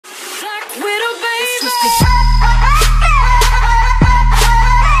Little baby.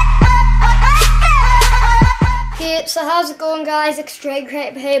 Okay, so how's it going, guys? Extreme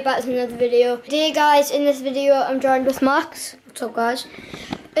Creative here, back to another video. Today, guys, in this video I'm joined with Max. What's up, guys?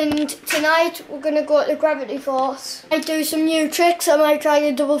 And tonight we're gonna go to Gravity Force. I might do some new tricks. I might try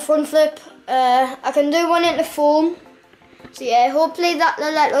a double front flip. I can do one into foam. So yeah, hopefully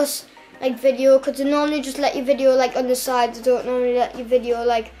that'll let us like video, because they normally just let you video like on the side. They don't normally let you video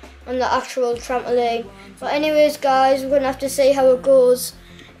like on the actual trampoline. But anyways, guys, we're gonna have to see how it goes.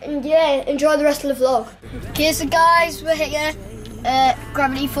 And yeah, enjoy the rest of the vlog. Okay, so guys, we're here.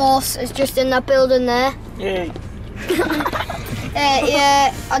 Gravity Force is just in that building there. Yay.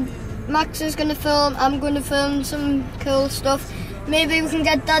 Yeah, Max is gonna film. I'm gonna film some cool stuff. Maybe we can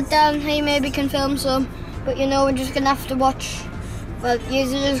get Dad down. He maybe can film some. But you know, we're just gonna have to watch. Well, you're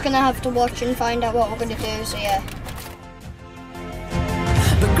just gonna have to watch and find out what we're gonna do. So yeah.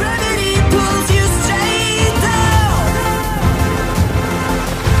 But gravity pulls you straight down.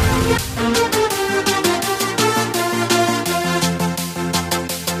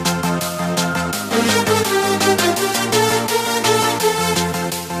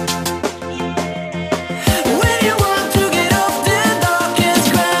 When you want to get off the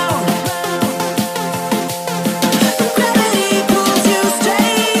darkest ground, gravity pulls you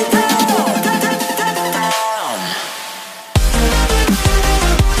straight down.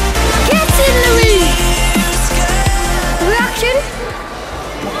 Get in, Louis! Reaction?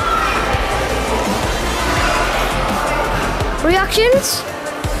 Reactions?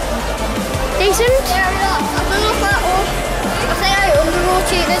 Decent? Yeah, I don't know if that or I say I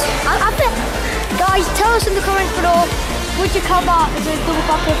under-rotated. I bet. Guys, tell us in the comments below, would you call that as a double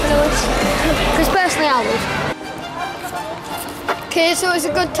backflip for Lewis? Because personally I would. Okay, so it was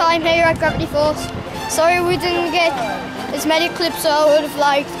a good time here at Gravity Force. Sorry we didn't get as many clips as I would have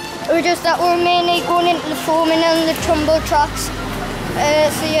liked. It was just that we were mainly going into the foaming and the tumble tracks.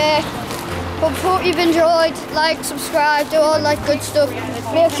 So yeah, but hope you've enjoyed. Like, subscribe, do all that good stuff.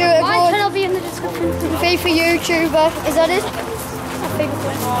 Make sure to go. I'll be in the description. FIFA YouTuber, is that it?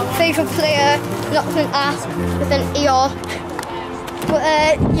 FIFA player, not with an A, with an ER. But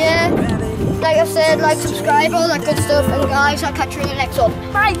yeah, like I said, like, subscribe, all that good stuff. And guys, I'll catch you in the next one.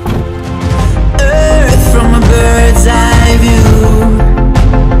 Bye. Earth from a bird's eye view.